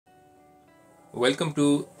Welcome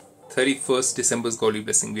to 31st December's Godly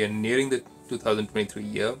Blessing. We are nearing the 2023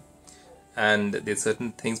 year, and there's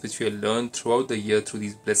certain things which we have learned throughout the year through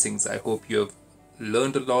these blessings. I hope you have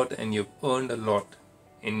learned a lot and you've earned a lot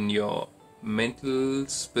in your mental,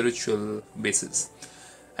 spiritual basis.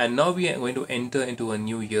 And now we are going to enter into a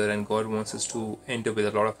new year, and God wants us to enter with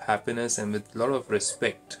a lot of happiness and with a lot of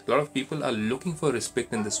respect. A lot of people are looking for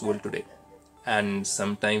respect in this world today, and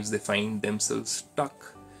sometimes they find themselves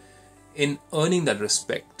stuck in earning that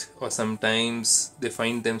respect, or sometimes they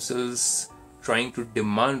find themselves trying to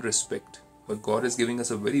demand respect. But God is giving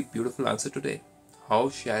us a very beautiful answer today. How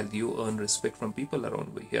shall you earn respect from people around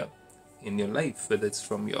over here in your life, whether it's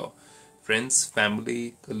from your friends,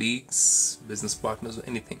 family, colleagues, business partners, or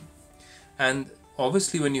anything? And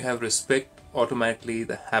obviously, when you have respect, automatically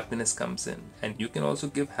the happiness comes in, and you can also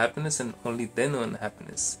give happiness and only then earn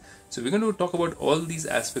happiness. So we're going to talk about all these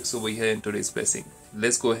aspects over here in today's blessing.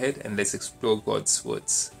 Let's go ahead and let's explore God's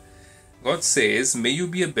words. God says, may you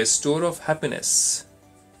be a bestower of happiness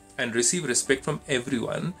and receive respect from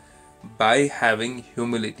everyone by having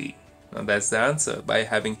humility. Now that's the answer, by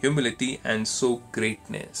having humility and so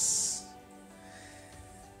greatness.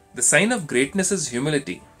 The sign of greatness is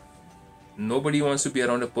humility. Nobody wants to be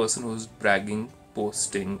around a person who's bragging,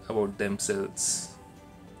 boasting about themselves.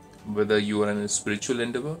 Whether you are in a spiritual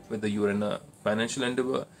endeavor, whether you are in a financial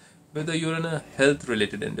endeavor, whether you are in a health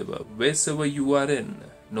related endeavor, wherever you are in,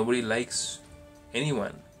 nobody likes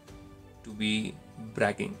anyone to be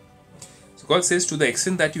bragging. So God says, to the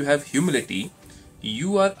extent that you have humility,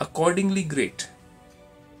 you are accordingly great.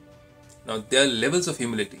 Now there are levels of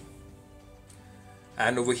humility.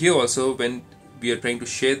 And over here also, when we are trying to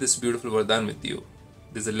share this beautiful vardhan with you,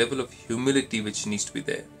 there's a level of humility which needs to be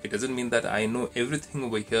there. It doesn't mean that I know everything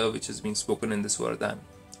over here which is being spoken in this vardhan,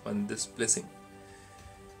 on this blessing.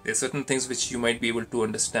 There are certain things which you might be able to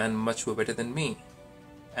understand much more better than me,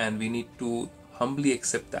 and we need to humbly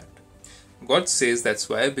accept that. God says that's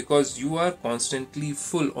why, because you are constantly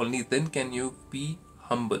full, only then can you be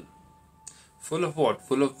humble. Full of what?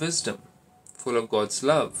 Full of wisdom, full of God's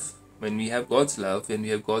love. When we have God's love, when we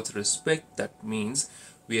have God's respect, that means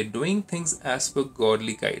we are doing things as per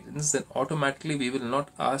godly guidance, then automatically we will not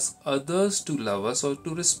ask others to love us or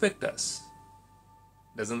to respect us.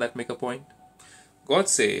 Doesn't that make a point? God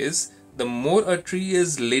says, the more a tree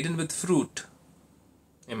is laden with fruit.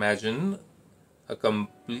 Imagine a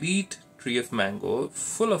complete tree of mango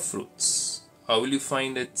full of fruits. How will you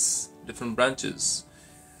find its different branches?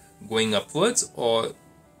 Going upwards or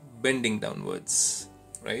bending downwards,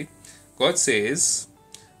 right? God says,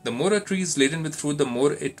 the more a tree is laden with fruit, the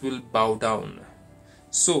more it will bow down.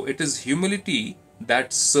 So it is humility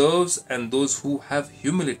that serves, and those who have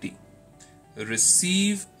humility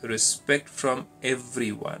receive respect from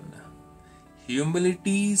everyone.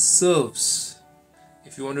 Humility serves.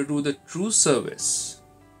 If you want to do the true service,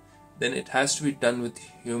 then it has to be done with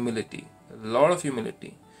humility. A lot of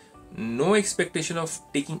humility. No expectation of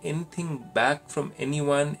taking anything back from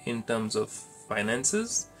anyone in terms of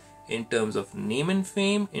finances, in terms of name and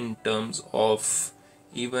fame, in terms of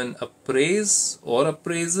even a praise or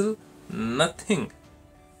appraisal. Nothing.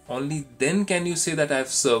 Only then can you say that I have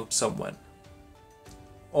served someone.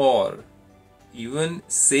 Or even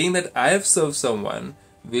saying that I have served someone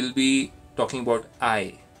will be talking about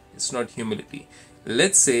I. It's not humility.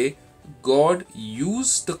 Let's say God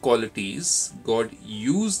used the qualities, God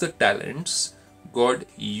used the talents, God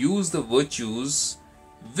used the virtues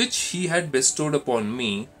which He had bestowed upon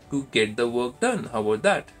me to get the work done. How about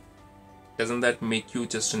that? Doesn't that make you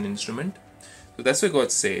just an instrument? So that's why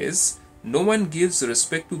God says, no one gives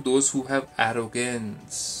respect to those who have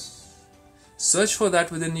arrogance. Search for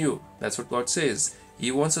that within you. That's what God says.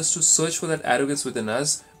 He wants us to search for that arrogance within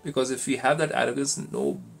us, because if we have that arrogance,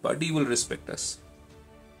 nobody will respect us.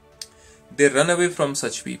 They run away from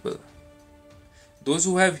such people. Those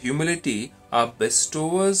who have humility are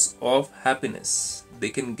bestowers of happiness. They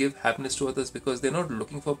can give happiness to others because they're not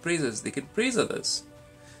looking for praises. They can praise others.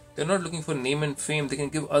 They're not looking for name and fame. They can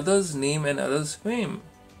give others name and others fame.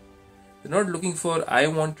 They're not looking for I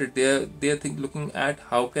want it. They're looking at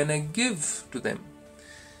how can I give to them.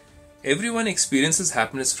 Everyone experiences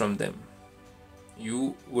happiness from them.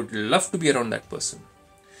 You would love to be around that person.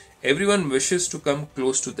 Everyone wishes to come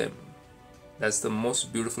close to them. That's the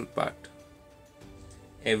most beautiful part.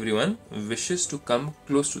 Everyone wishes to come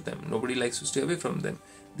close to them. Nobody likes to stay away from them.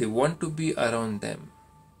 They want to be around them.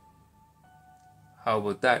 How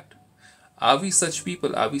about that? Are we such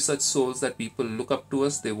people? Are we such souls that people look up to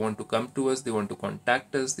us? They want to come to us. They want to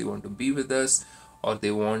contact us. They want to be with us. Or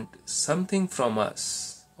they want something from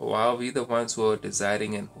us. Or are we the ones who are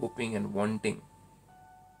desiring and hoping and wanting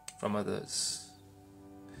from others.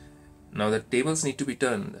 Now the tables need to be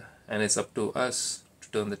turned, and it's up to us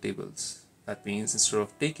to turn the tables. That means instead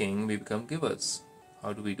of taking, we become givers.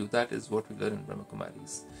 How do we do that is what we learn in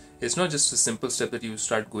Brahmakumaris. It's not just a simple step that you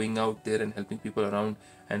start going out there and helping people around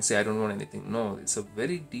and say, I don't want anything. No, it's a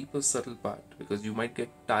very deeper, subtle part, because you might get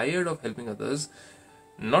tired of helping others,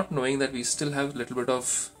 not knowing that we still have a little bit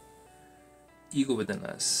of ego within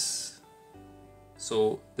us.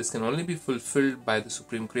 So this can only be fulfilled by the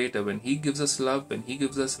Supreme Creator. When He gives us love, when He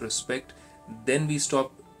gives us respect, then we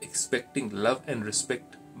stop expecting love and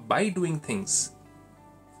respect by doing things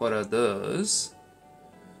for others,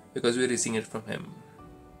 because we are receiving it from Him.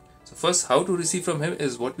 So first, how to receive from Him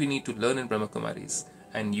is what we need to learn in Brahmakumaris.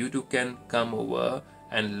 And you too can come over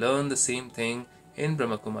and learn the same thing in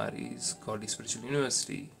Brahmakumaris, Godly Spiritual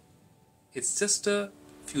University. It's just a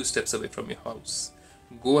few steps away from your house.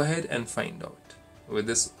 Go ahead and find out with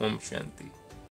this Om Shanti.